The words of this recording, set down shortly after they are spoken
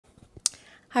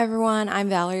Hi everyone, I'm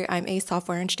Valerie. I'm a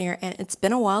software engineer and it's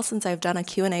been a while since I've done a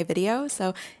Q&A video.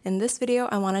 So in this video,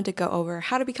 I wanted to go over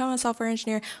how to become a software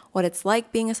engineer, what it's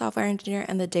like being a software engineer,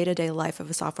 and the day-to-day life of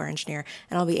a software engineer.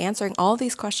 And I'll be answering all of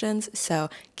these questions, so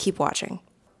keep watching.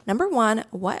 Number one,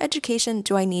 what education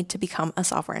do I need to become a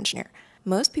software engineer?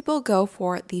 Most people go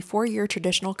for the 4-year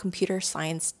traditional computer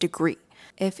science degree.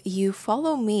 If you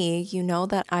follow me, you know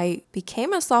that I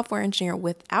became a software engineer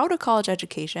without a college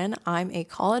education. I'm a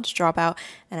college dropout,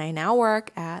 and I now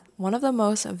work at one of the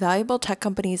most valuable tech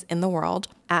companies in the world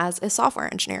as a software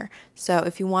engineer. So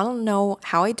if you want to know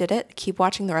how I did it, keep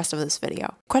watching the rest of this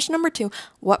video. Question number 2,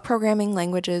 what programming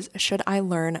languages should I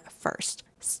learn first?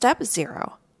 Step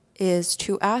 0 is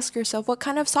to ask yourself, what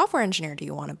kind of software engineer do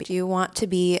you want to be? Do you want to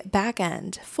be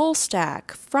back-end, full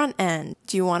stack, front end?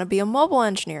 Do you want to be a mobile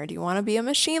engineer? Do you want to be a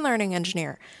machine learning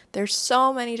engineer? There's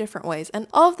so many different ways, and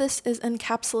all of this is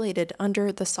encapsulated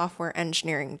under the software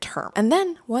engineering term. And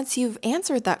then once you've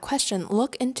answered that question,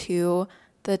 look into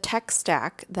the tech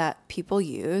stack that people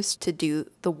use to do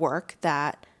the work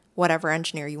that whatever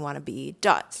engineer you want to be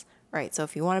does. Right, so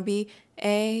if you want to be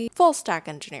a full stack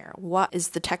engineer, what is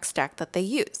the tech stack that they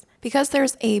use? Because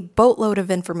there's a boatload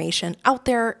of information out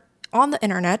there on the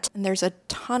internet, and there's a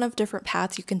ton of different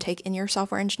paths you can take in your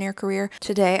software engineer career.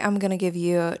 Today, I'm going to give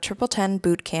you TripleTen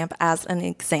Bootcamp as an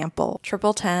example.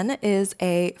 TripleTen is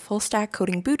a full stack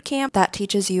coding bootcamp that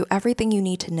teaches you everything you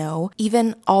need to know,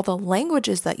 even all the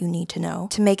languages that you need to know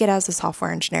to make it as a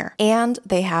software engineer. And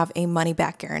they have a money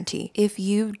back guarantee. If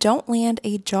you don't land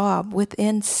a job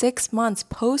within 6 months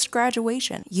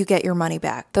post-graduation, you get your money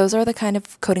back. Those are the kind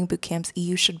of coding bootcamps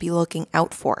you should be looking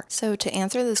out for. So to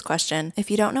answer this question, if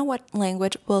you don't know what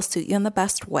language will suit you in the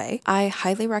best way, I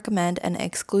highly recommend an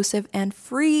exclusive and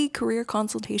free career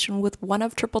consultation with one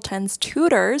of TripleTen's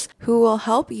tutors who will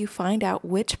help you find out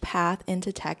which path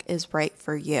into tech is right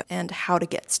for you and how to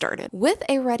get started. With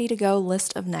a ready-to-go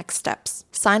list of next steps,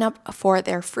 sign up for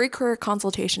their free career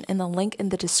consultation in the link in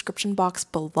the description box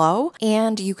below,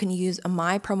 and you can use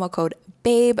my promo code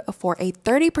BABE for a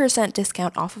 30%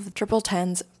 discount off of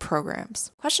TripleTen's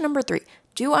programs. Question number 3.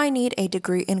 Do I need a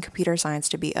degree in computer science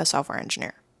to be a software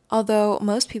engineer? Although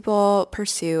most people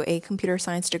pursue a computer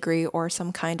science degree or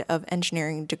some kind of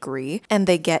engineering degree and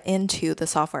they get into the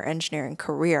software engineering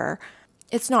career,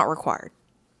 it's not required.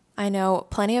 I know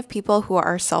plenty of people who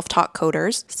are self-taught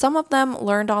coders. Some of them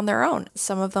learned on their own.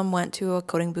 Some of them went to a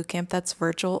coding bootcamp that's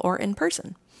virtual or in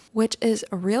person, which is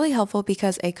really helpful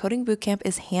because a coding bootcamp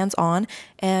is hands-on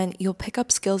and you'll pick up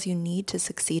skills you need to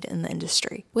succeed in the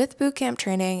industry. With bootcamp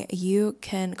training, you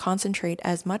can concentrate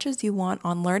as much as you want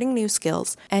on learning new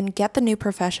skills and get the new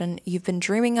profession you've been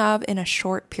dreaming of in a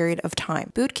short period of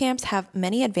time. Bootcamps have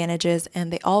many advantages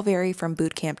and they all vary from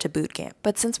bootcamp to bootcamp.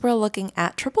 But since we're looking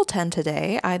at TripleTen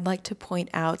today, I'd like to point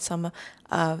out some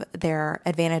of their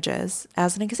advantages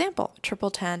as an example.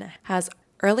 TripleTen has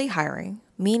early hiring,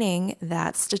 meaning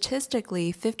that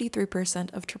statistically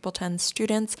 53% of TripleTen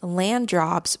students land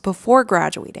jobs before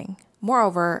graduating.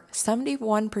 Moreover,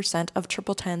 71% of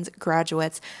TripleTen's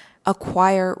graduates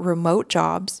acquire remote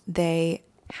jobs. They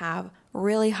have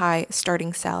really high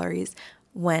starting salaries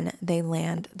when they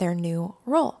land their new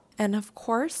role. And of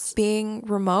course, being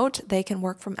remote, they can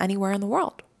work from anywhere in the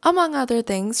world. Among other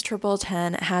things,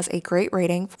 TripleTen has a great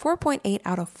rating, 4.8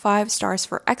 out of 5 stars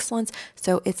for excellence,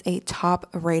 so it's a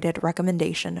top-rated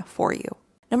recommendation for you.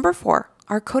 Number 4,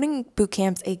 are coding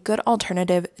bootcamps a good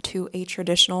alternative to a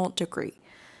traditional degree?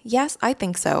 Yes, I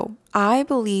think so. I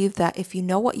believe that if you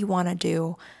know what you want to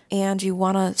do and you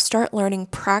want to start learning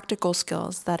practical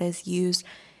skills that is used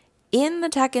in the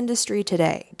tech industry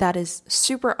today, that is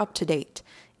super up to date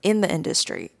in the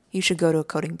industry, you should go to a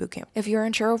coding bootcamp. If you're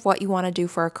unsure of what you want to do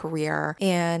for a career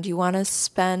and you want to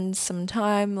spend some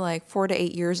time, like 4 to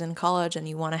 8 years in college, and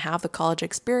you want to have the college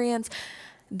experience,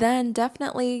 then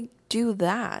definitely do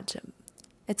that.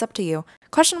 It's up to you.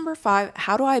 Question number 5,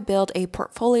 how do I build a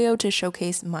portfolio to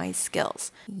showcase my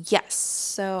skills? Yes,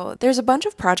 so there's a bunch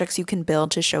of projects you can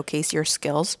build to showcase your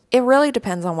skills. It really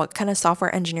depends on what kind of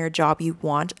software engineer job you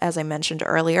want, as I mentioned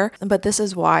earlier, but this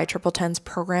is why TripleTen's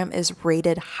program is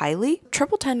rated highly.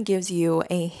 TripleTen gives you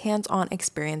a hands-on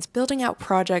experience building out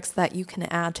projects that you can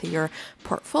add to your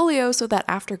portfolio so that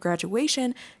after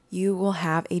graduation, you will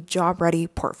have a job-ready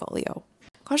portfolio.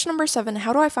 Question number 7,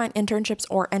 how do I find internships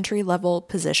or entry-level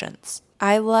positions?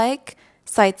 I like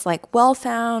sites like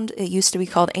WellFound. It used to be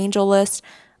called AngelList.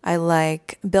 I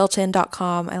like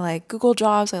builtin.com. I like Google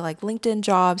Jobs. I like LinkedIn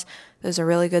Jobs. Those are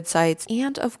really good sites.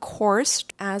 And of course,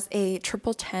 as a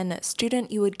TripleTen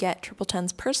student, you would get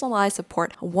TripleTen's personalized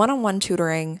support, one-on-one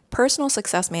tutoring, personal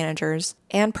success managers,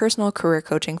 and personal career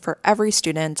coaching for every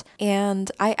student.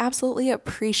 And I absolutely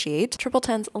appreciate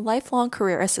TripleTen's lifelong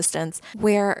career assistance,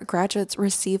 where graduates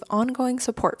receive ongoing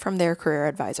support from their career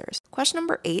advisors. Question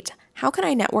number 8, how can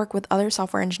I network with other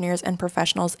software engineers and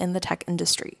professionals in the tech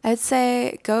industry? I'd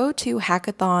say go to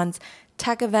hackathons,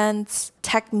 tech events,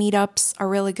 tech meetups are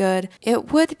really good.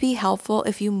 It would be helpful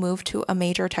if you move to a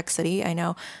major tech city. I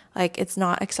know it's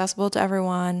not accessible to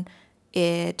everyone.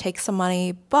 It takes some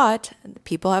money, but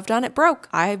people have done it broke.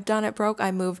 I've done it broke.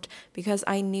 I moved because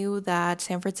I knew that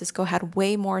San Francisco had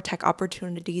way more tech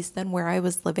opportunities than where I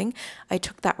was living. I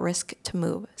took that risk to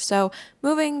move. So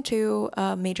moving to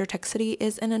a major tech city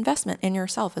is an investment in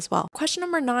yourself as well. Question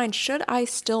number 9, should I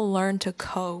still learn to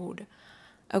code?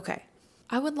 Okay.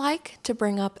 I would like to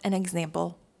bring up an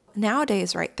example.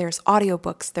 Nowadays, right, there's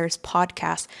audiobooks, there's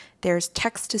podcasts, there's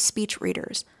text-to-speech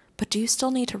readers. But do you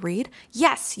still need to read?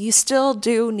 Yes, you still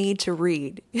do need to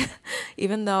read.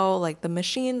 Even though the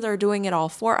machines are doing it all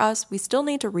for us, we still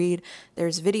need to read.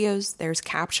 There's videos, there's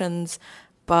captions,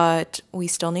 but we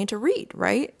still need to read,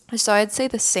 right? So I'd say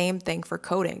the same thing for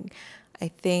coding. I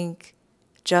think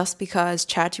just because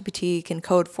ChatGPT can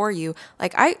code for you,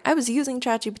 I was using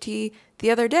ChatGPT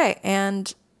the other day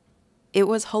and it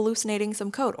was hallucinating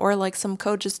some code, or some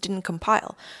code just didn't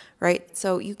compile, right?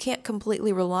 So you can't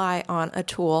completely rely on a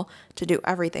tool to do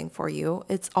everything for you.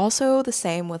 It's also the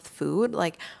same with food.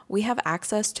 We have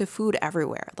access to food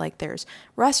everywhere. There's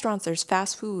restaurants, there's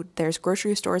fast food, there's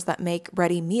grocery stores that make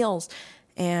ready meals,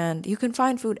 and you can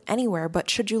find food anywhere. But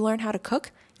should you learn how to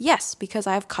cook? Yes, because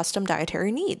I have custom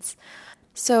dietary needs.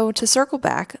 So to circle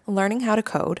back, learning how to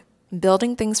code,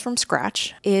 building things from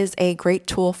scratch is a great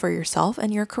tool for yourself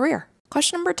and your career.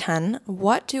 Question number 10,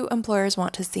 what do employers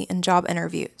want to see in job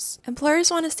interviews? Employers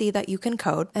want to see that you can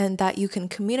code and that you can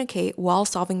communicate while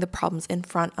solving the problems in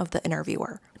front of the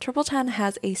interviewer. TripleTen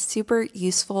has a super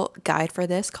useful guide for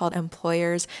this called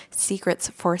Employers' Secrets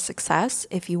for Success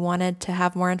if you wanted to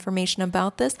have more information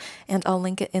about this, and I'll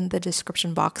link it in the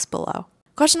description box below.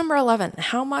 Question number 11,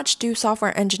 how much do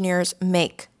software engineers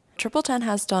make? TripleTen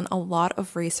has done a lot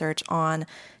of research on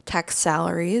tech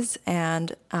salaries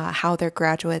and how their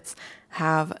graduates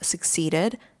have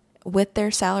succeeded with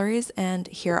their salaries, and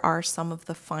here are some of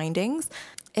the findings.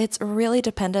 It's really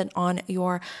dependent on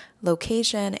your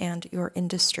location and your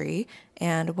industry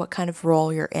and what kind of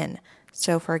role you're in.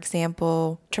 So for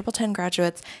example, TripleTen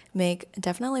graduates make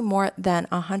definitely more than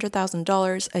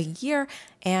 $100,000 a year,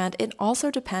 and it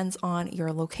also depends on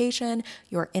your location,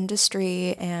 your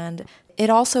industry, and it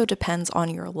also depends on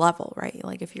your level, right?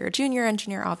 If you're a junior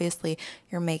engineer, obviously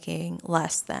you're making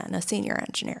less than a senior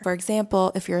engineer. For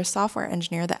example, if you're a software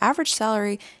engineer, the average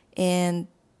salary in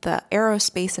the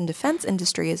aerospace and defense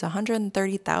industry is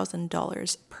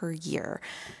 $130,000 per year.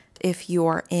 If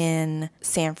you're in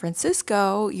San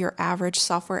Francisco, your average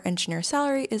software engineer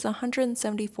salary is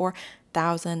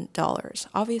 $174,000.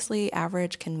 Obviously,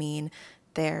 average can mean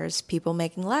there's people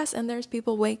making less and there's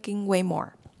people making way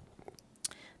more.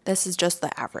 This is just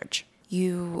the average.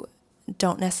 You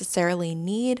don't necessarily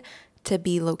need to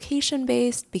be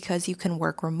location-based because you can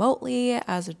work remotely.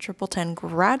 As a TripleTen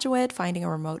graduate, finding a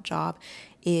remote job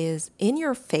is in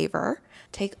your favor.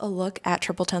 Take a look at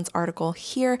TripleTen's article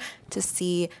here to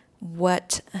see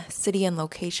what city and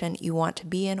location you want to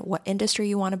be in, what industry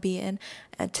you want to be in,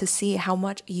 and to see how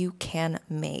much you can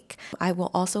make. I will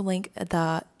also link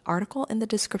the article in the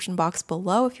description box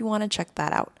below if you want to check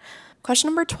that out. Question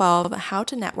number 12, how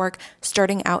to network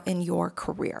starting out in your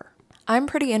career. I'm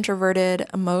pretty introverted.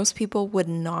 Most people would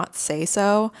not say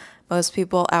so. Most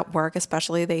people at work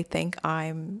especially, they think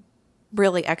I'm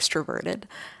really extroverted.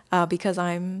 Because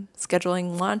I'm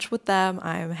scheduling lunch with them,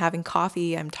 I'm having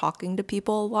coffee, I'm talking to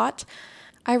people a lot.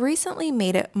 I recently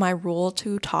made it my rule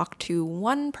to talk to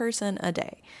one person a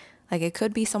day. It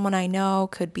could be someone I know,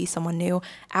 could be someone new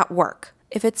at work.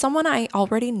 If it's someone I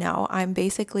already know, I'm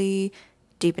basically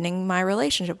deepening my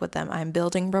relationship with them. I'm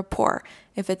building rapport.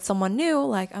 If it's someone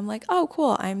new, I'm oh,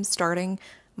 cool, I'm starting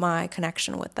my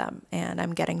connection with them and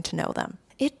I'm getting to know them.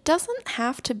 It doesn't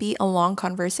have to be a long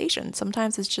conversation.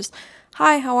 Sometimes it's just,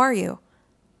 hi, how are you?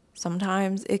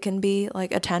 Sometimes it can be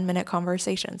a 10-minute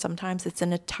conversation. Sometimes it's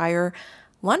an entire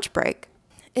lunch break.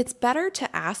 It's better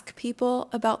to ask people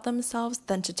about themselves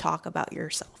than to talk about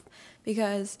yourself.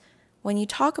 Because when you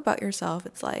talk about yourself,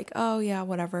 it's oh yeah,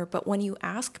 whatever. But when you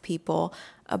ask people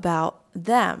about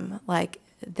them,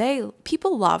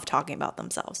 people love talking about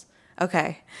themselves.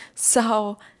 Okay,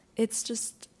 so it's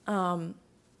just, I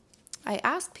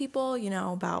ask people,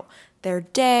 about their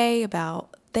day,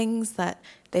 about things that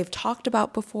they've talked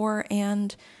about before,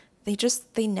 and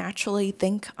they naturally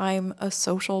think I'm a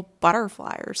social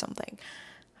butterfly or something.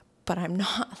 But I'm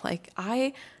not. Like,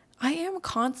 I am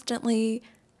constantly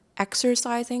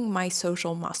exercising my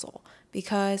social muscle,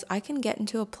 because I can get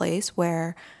into a place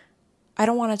where I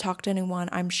don't want to talk to anyone.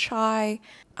 I'm shy.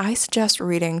 I suggest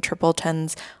reading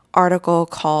TripleTen's article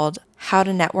called How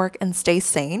to Network and Stay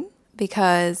Sane,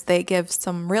 because they give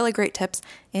some really great tips,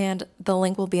 and the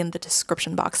link will be in the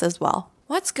description box as well.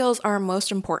 What skills are most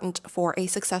important for a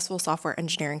successful software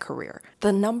engineering career?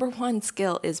 The number one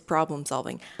skill is problem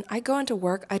solving. When I go into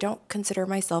work, I don't consider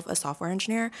myself a software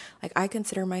engineer. Like, I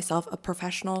consider myself a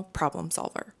professional problem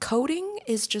solver. Coding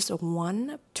is just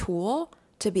one tool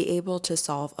to be able to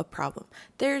solve a problem.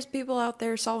 There's people out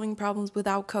there solving problems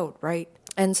without code, right?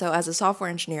 And so as a software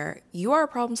engineer, you are a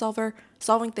problem solver,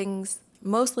 solving things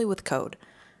mostly with code.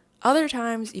 Other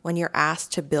times when you're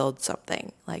asked to build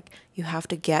something, like you have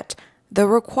to get the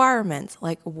requirements,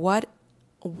 like what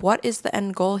is the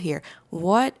end goal here?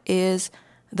 What is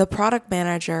the product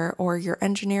manager or your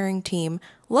engineering team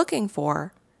looking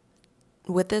for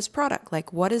with this product?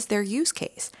 Like, what is their use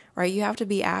case, right? You have to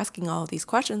be asking all of these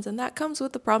questions, and that comes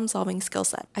with the problem solving skill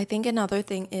set. I think another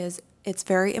thing is it's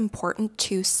very important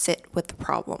to sit with the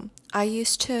problem. I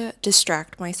used to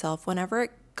distract myself whenever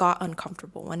it got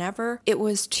uncomfortable. Whenever it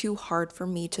was too hard for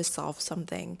me to solve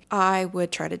something, I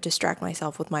would try to distract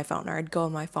myself with my phone, or I'd go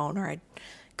on my phone, or I'd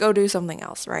go do something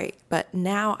else, right? But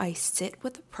now I sit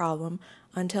with the problem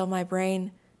until my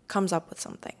brain comes up with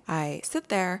something. I sit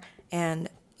there and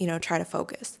try to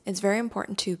focus. It's very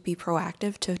important to be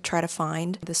proactive to try to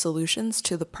find the solutions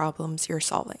to the problems you're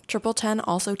solving. TripleTen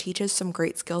also teaches some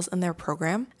great skills in their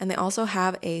program, and they also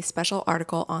have a special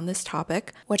article on this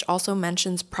topic, which also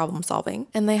mentions problem solving.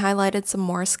 And they highlighted some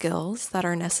more skills that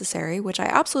are necessary, which I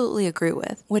absolutely agree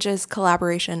with, which is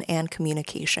collaboration and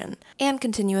communication and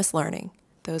continuous learning.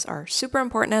 Those are super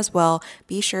important as well.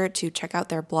 Be sure to check out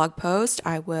their blog post.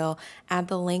 I will add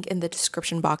the link in the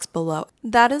description box below.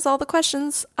 That is all the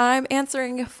questions I'm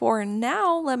answering for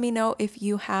now. Let me know if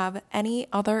you have any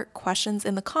other questions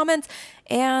in the comments.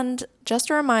 And just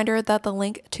a reminder that the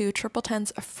link to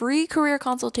TripleTen's free career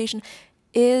consultation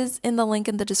is in the link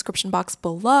in the description box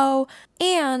below.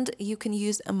 And you can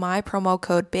use my promo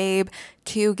code BABE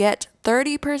to get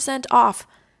 30% off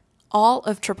all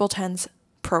of TripleTen's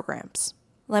programs.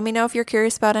 Let me know if you're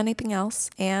curious about anything else,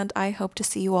 and I hope to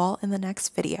see you all in the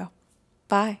next video.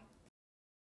 Bye.